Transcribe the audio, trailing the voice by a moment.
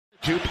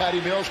Patty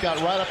Mills got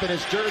right up in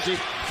his jersey.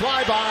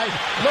 Fly by.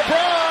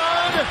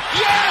 LeBron.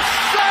 Yes,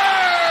 sir!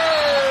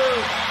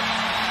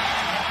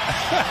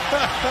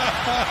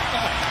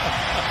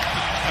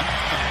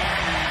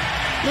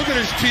 Look at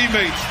his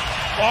teammates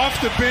off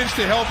the bench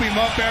to help him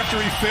up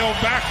after he fell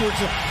backwards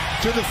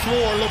to the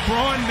floor.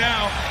 LeBron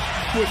now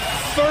with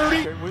 30.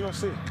 Okay, we're going to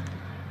see.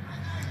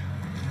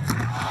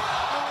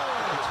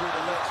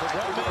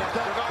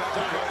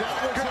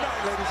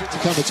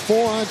 It's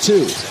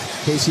 4-on-2.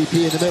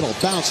 KCP in the middle.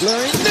 Bounce.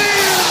 Larry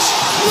Nance!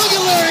 Look at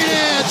Larry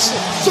Nance!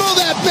 Throw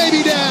that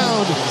baby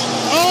down!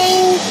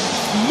 Oh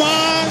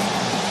my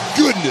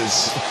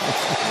goodness!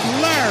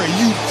 Larry,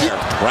 you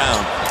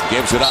Brown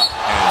gives it up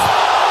and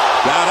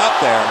got up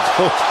there,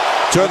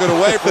 took it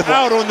away from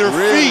out on their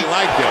really feet.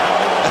 Liked it.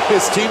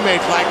 His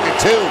teammates liked it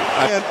too.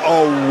 And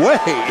away.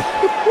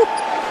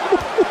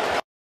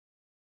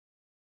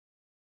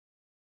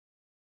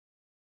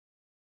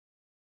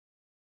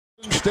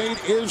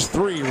 State is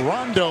 3.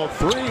 Rondo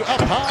 3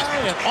 up high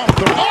and off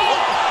the wall.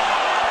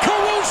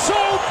 Caruso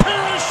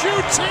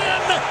parachutes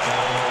in.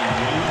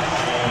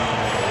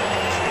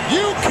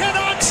 You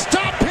cannot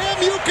stop him.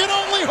 You can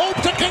only hope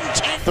to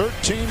contend.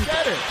 13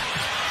 better.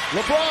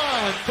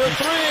 LeBron for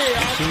 3.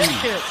 I'll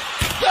take it.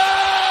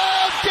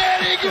 Oh,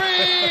 Danny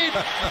Green!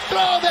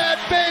 Throw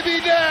that baby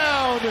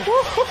down.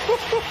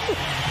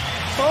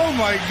 Oh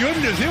my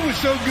goodness, it was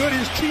so good.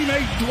 His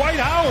teammate Dwight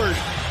Howard.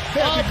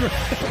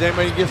 Then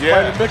when he gives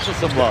Brandon Mitchell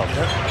some love.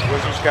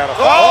 Wizards got a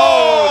no,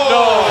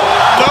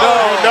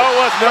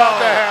 what's about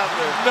to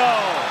happen? no.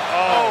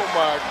 Oh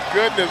my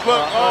goodness!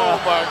 Look! Oh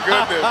my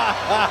goodness!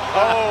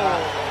 Oh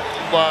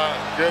my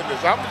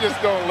goodness! I'm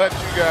just gonna let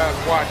you guys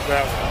watch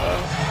that one.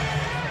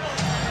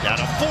 Down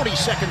to 40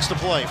 seconds to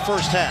play,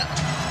 first half.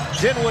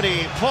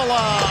 Dinwiddie pull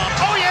up.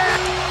 Oh yeah!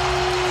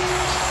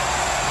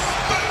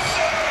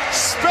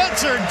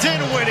 Spencer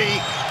Dinwiddie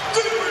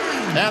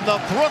and the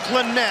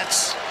Brooklyn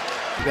Nets.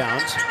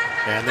 Bounce,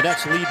 and the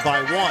Nets lead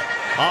by 1.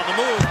 On the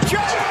move, Joe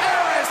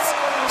Harris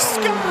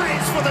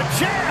scurries for the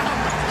jam.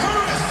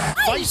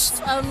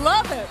 Feist. I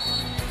love it.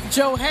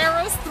 Joe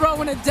Harris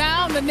throwing it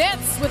down. The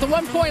Nets with a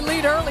 1-point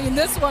lead early in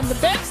this one. The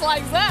bench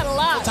likes that a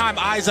lot. Time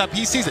eyes up,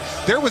 he sees it.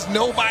 There was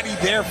nobody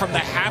there from the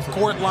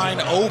half-court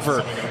line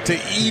over to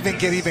even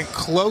get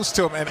close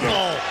to him. And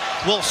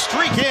will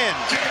streak in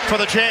for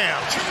the jam.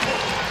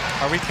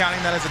 Are we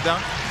counting that as a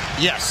dunk?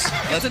 Yes.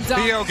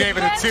 Theo gave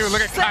it a 2.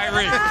 Look at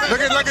Kyrie.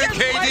 Look at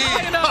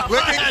KD.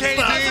 Look at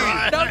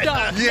KD. No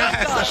done.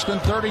 Yes. Less than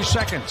 30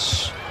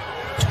 seconds.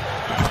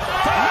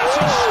 That's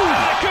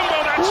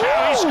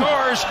how he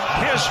scores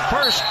his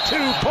first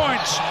 2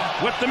 points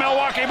with the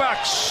Milwaukee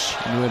Bucks.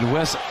 When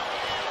Wes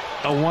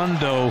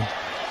Iwundu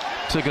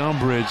took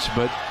umbrage,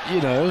 but you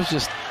know, it was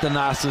just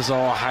Thanasis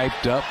all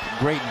hyped up.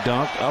 Great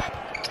dunk up.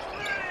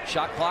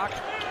 Shot clock,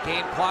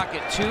 game clock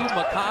at 2.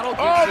 McConnell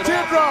Oh, gets it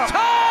teardrop!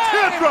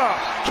 Teardrop!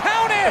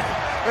 Count it!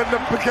 And the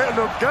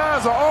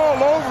guys are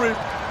all over him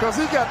because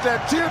he got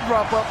that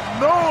teardrop up,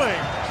 knowing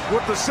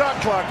what the shot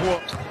clock was.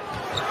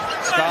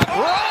 Scott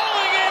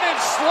rolling in and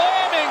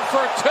slamming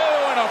for 2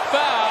 and a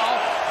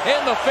foul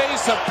in the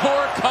face of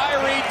poor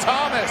Kyrie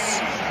Thomas.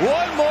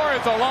 One more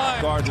at the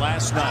line. Guard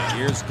last night.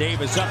 Here's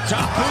Davis up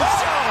top.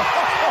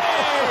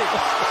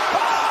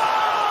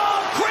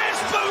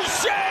 Chris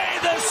Boucher,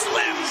 the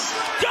slim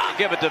dunk.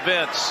 Give it to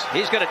Vince.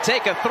 He's going to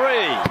take a 3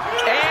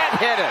 and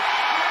hit it.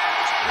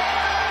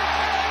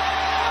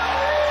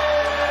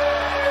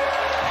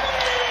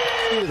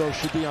 Those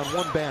should be on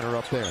one banner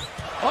up there.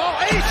 Oh,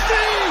 HD!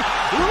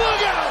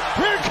 Look out!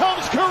 Here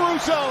comes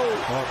Caruso!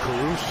 Oh,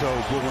 Caruso,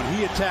 but when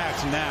he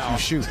attacks now.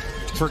 Shoot.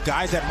 For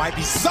guys that might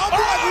be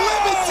somewhat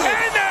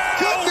limited.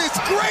 Goodness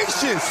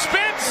gracious!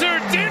 Spencer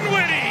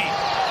Dinwiddie!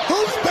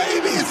 Whose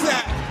baby is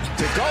that?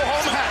 To go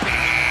home happy.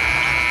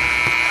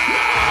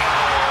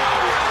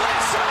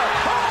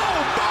 Oh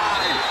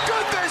my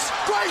goodness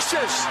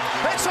gracious!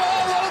 It's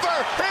all over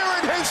here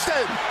in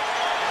Houston!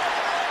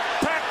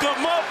 Pack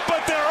them up,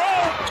 but they're all.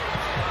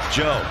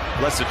 Joe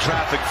lets the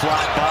traffic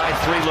fly by.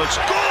 3 looks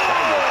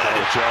good.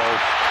 Joe.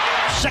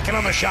 Second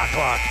on the shot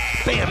clock.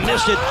 Bam,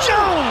 missed it.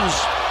 Jones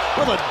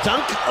with a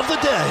dunk of the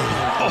day.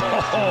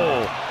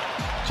 Oh,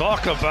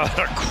 talk about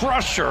a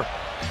crusher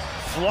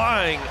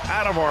flying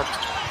out of our.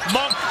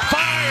 Monk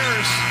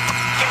fires.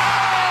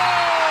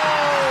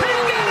 He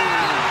did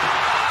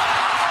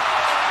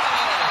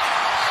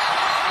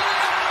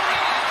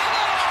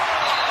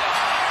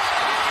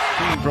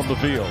it! From the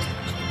field.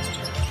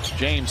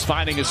 James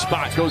finding his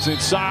spot, goes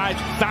inside,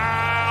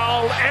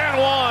 foul, and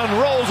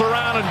 1, rolls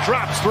around and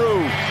drops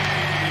through.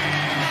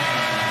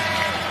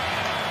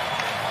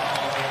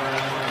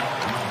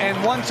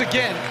 And once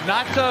again,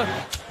 not the...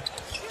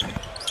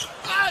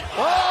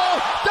 Oh,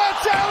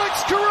 that's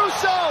Alex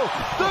Caruso!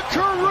 The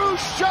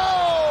Caruso!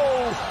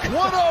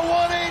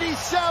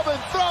 101-87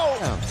 throw!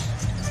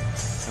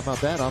 How about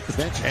that off the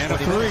bench? And a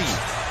 3.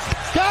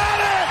 Got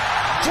it!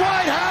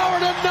 Dwight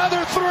Howard,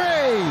 another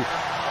 3!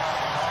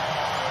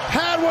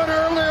 Had one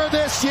earlier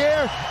this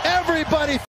year. Everybody